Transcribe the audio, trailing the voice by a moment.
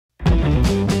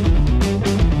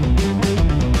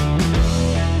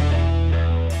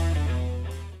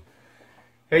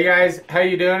Hey guys, how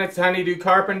you doing? It's Honey Do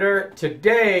Carpenter.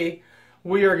 Today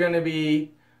we are going to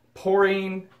be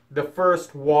pouring the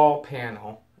first wall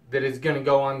panel that is going to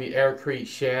go on the Crete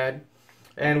shed.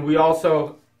 And we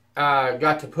also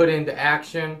got to put into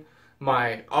action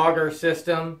my auger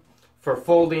system for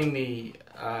folding the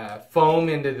foam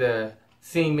into the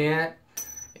cement,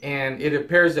 and it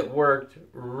appears it worked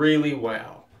really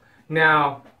well.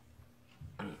 Now,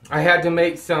 I had to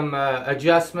make some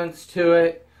adjustments to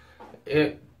it.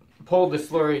 It pulled the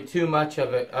slurry too much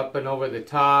of it up and over the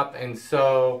top, and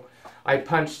so I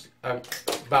punched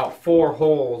about 4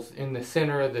 holes in the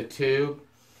center of the tube,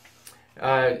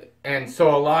 and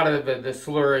so a lot of the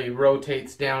slurry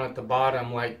rotates down at the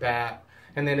bottom like that,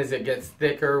 and then as it gets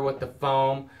thicker with the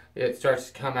foam, it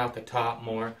starts to come out the top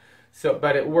more. So,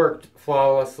 but it worked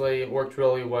flawlessly. It worked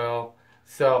really well.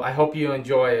 So I hope you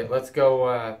enjoy it. Let's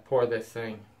go pour this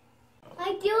thing.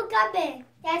 I do Carpenter.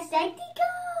 That's ready to go.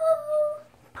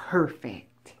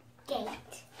 Perfect. Gate.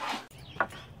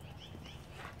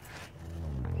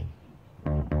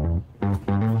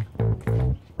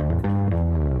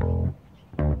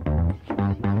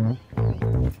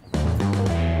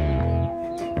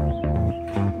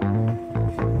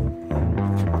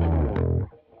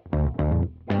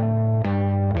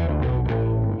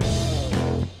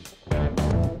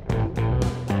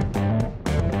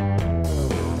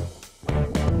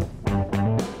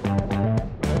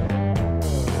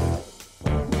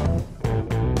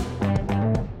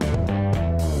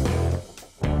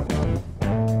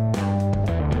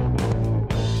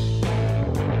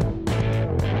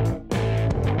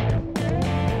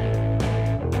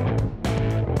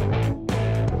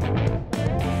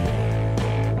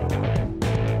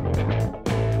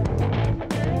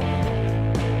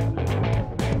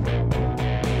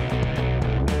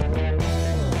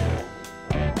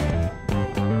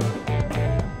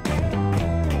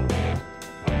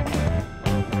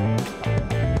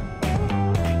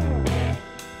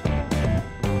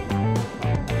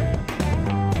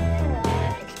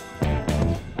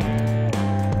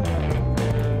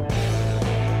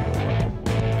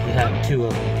 Have 2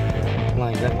 of them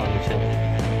lined up on each other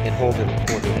and hold it a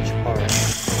 1/4 inch apart.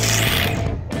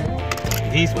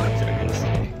 These ones are going to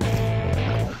stay.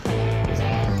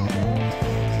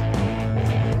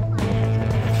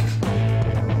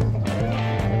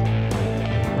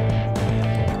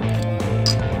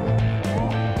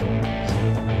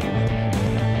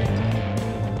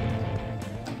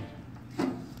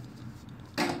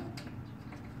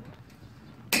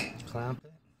 Clamp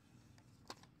it.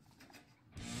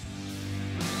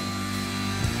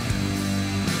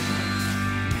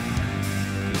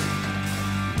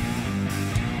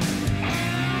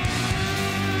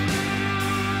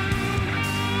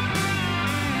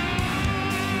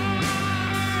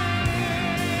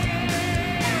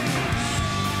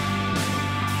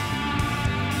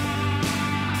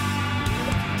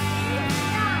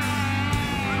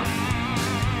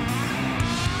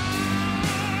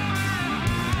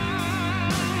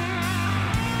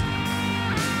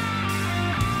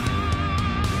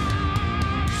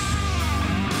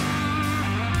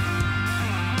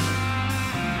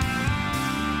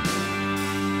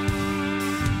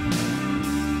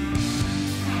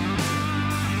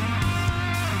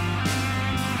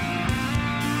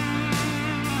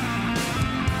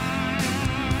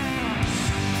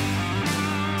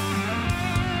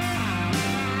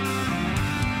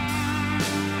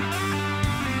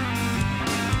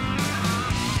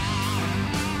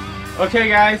 Okay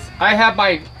guys, I have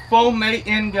my foam mate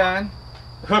end gun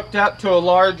hooked up to a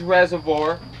large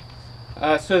reservoir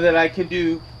so that I can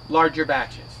do larger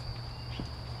batches.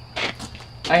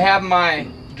 I have my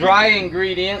dry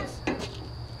ingredients,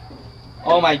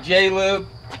 all my J-lube,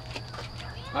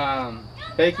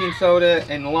 baking soda,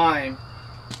 and lime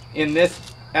in this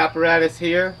apparatus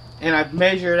here, and I've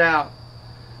measured out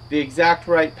the exact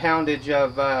right poundage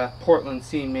of Portland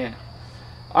cement.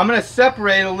 I'm going to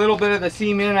separate a little bit of the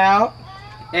cement out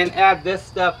and add this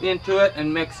stuff into it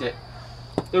and mix it.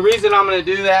 The reason I'm going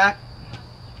to do that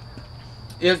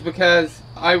is because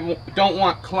I don't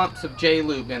want clumps of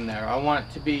J-lube in there. I want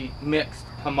it to be mixed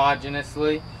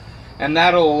homogeneously, and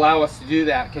that'll allow us to do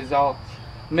that because I'll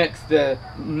mix the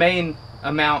main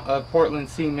amount of Portland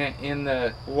cement in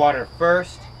the water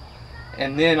first,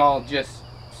 and then I'll just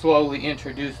slowly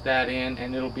introduce that in,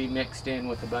 and it'll be mixed in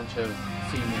with a bunch of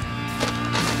cement.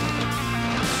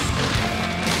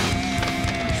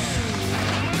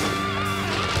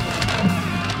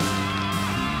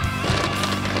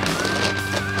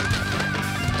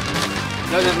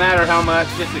 Doesn't matter how much,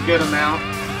 just a good amount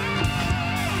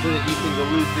so that you can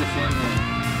dilute this in there.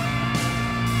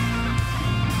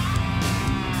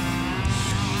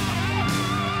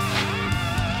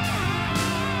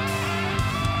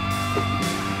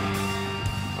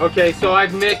 Okay, so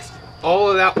I've mixed all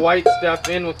of that white stuff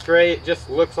in with gray. It just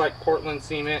looks like Portland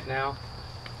cement now.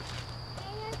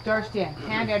 Darcy,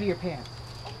 hand out of your pants.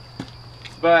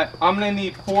 But I'm gonna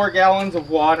need 4 gallons of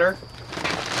water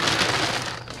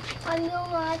On your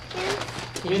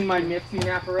watches. in my mixing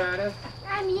apparatus.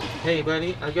 Hey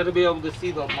buddy, I gotta be able to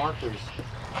see the markers.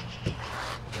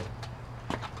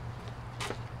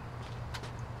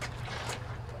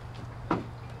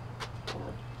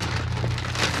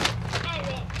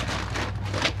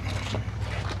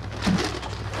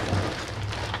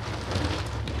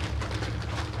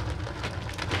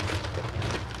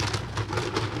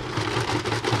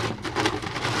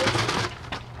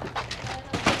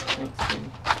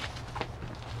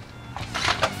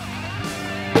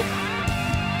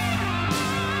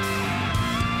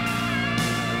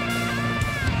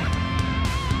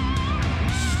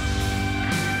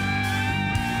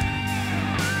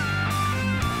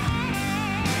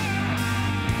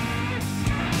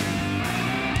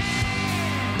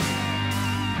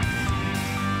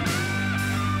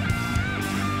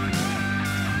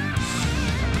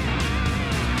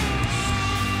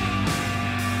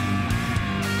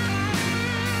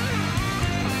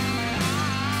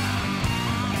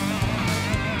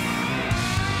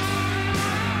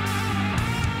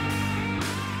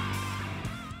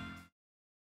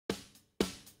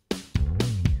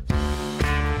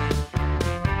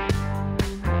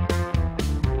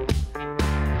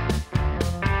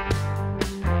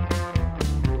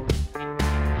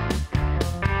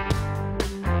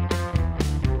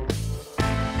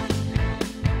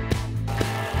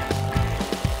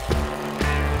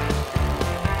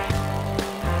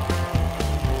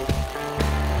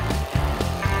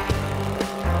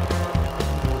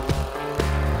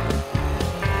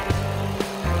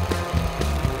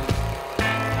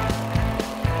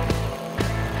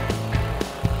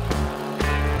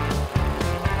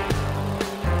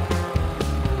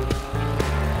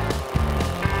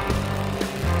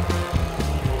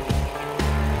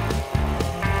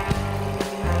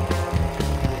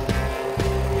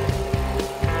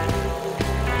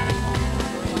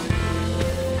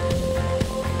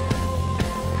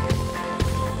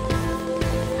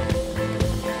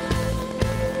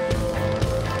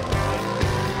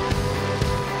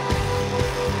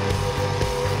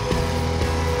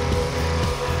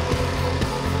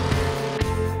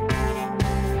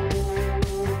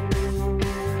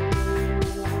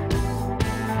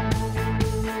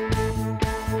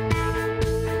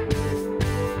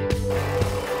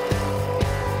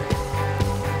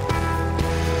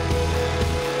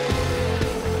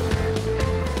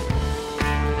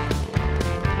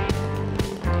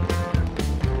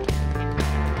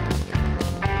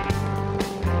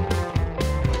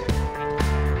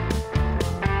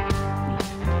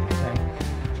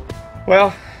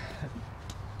 Well,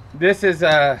 this is you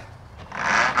just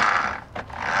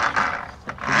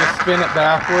spin it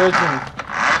backwards and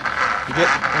you get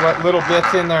what little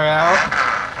bits in there out.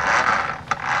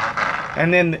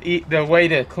 And then the way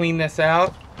to clean this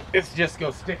out is just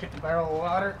go stick it in a barrel of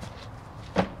water.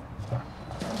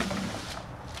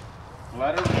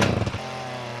 Let her rip.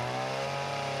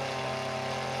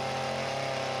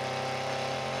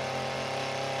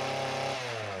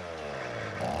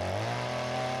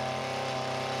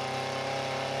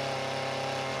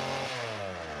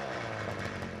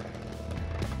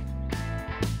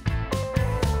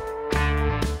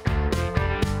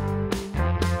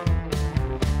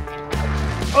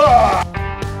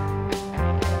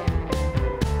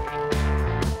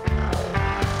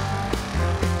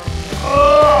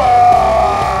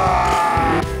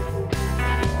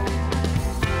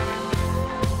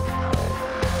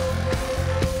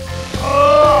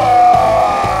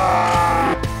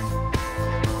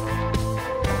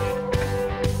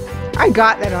 I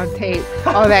got that on tape.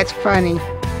 Oh, that's funny.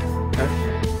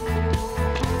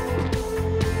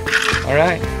 All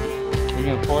right, you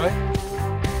gonna pour it?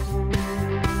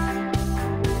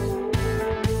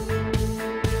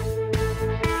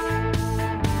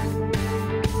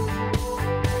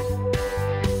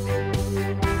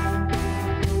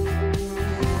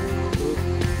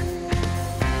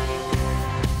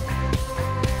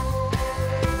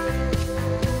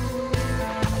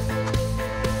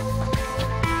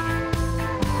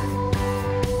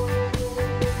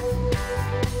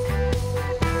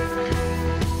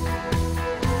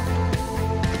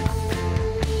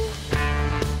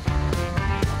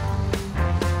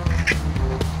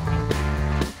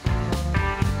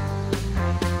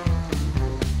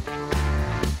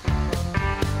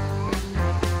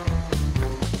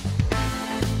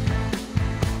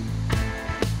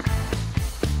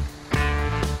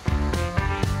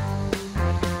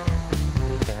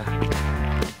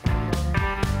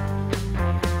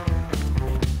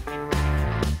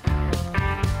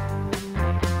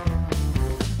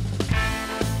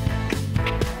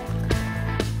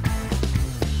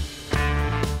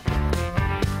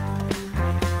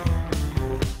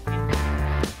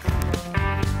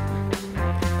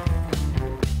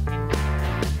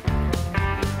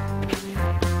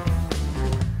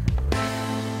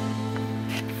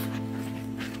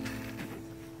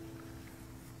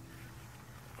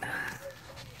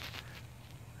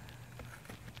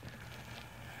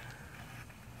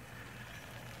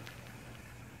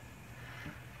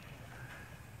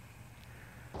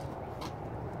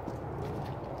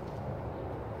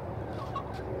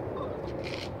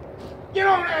 Get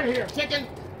on out of here, chicken!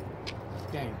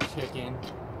 Dang chicken.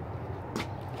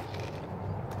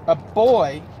 A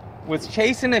boy was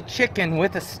chasing a chicken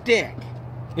with a stick,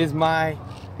 is my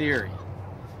theory.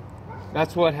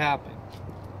 That's what happened.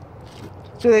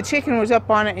 So the chicken was up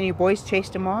on it and you boys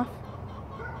chased him off?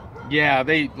 Yeah,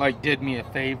 they like did me a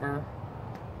favor.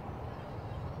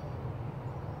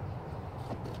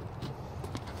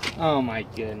 Oh my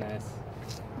goodness.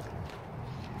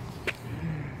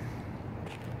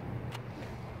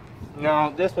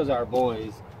 No, this was our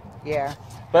boys. Yeah.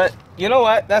 But you know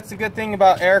what? That's the good thing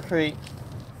about Air Crete.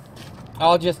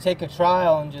 I'll just take a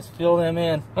trial and just fill them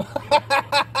in.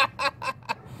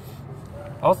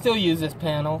 I'll still use this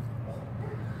panel.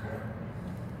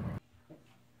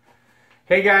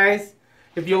 Hey guys,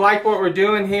 if you like what we're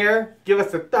doing here, give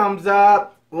us a thumbs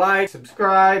up, like,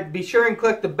 subscribe. Be sure and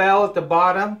click the bell at the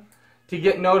bottom to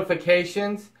get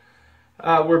notifications.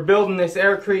 We're building this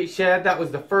Air Crete shed. That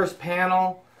was the first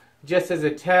panel. Just as a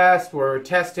test, we're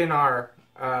testing our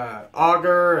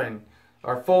auger and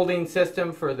our folding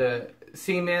system for the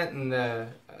cement and the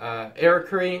Air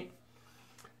Crete,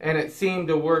 and it seemed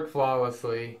to work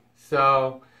flawlessly.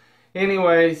 So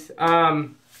anyways,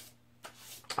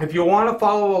 if you want to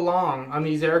follow along on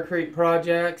these Air Crete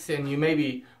projects and you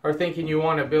maybe are thinking you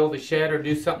want to build a shed or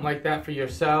do something like that for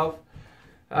yourself,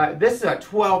 this is a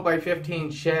 12 by 15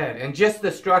 shed, and just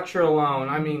the structure alone,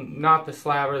 I mean not the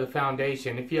slab or the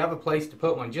foundation, if you have a place to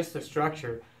put one, just the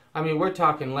structure, I mean we're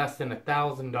talking less than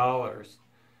 $1,000,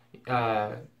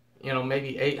 you know,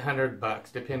 maybe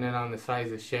 $800 depending on the size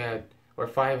of the shed, or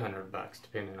 $500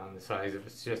 depending on the size if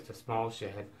it's just a small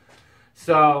shed.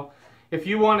 So if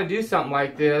you want to do something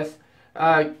like this,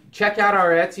 check out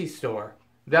our Etsy store.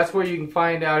 That's where you can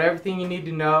find out everything you need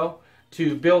to know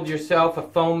to build yourself a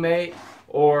foam mate,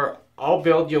 or I'll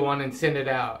build you one and send it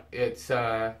out. It's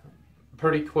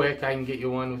pretty quick. I can get you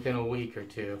one within a week or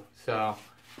two. So,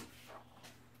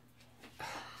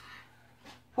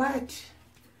 what?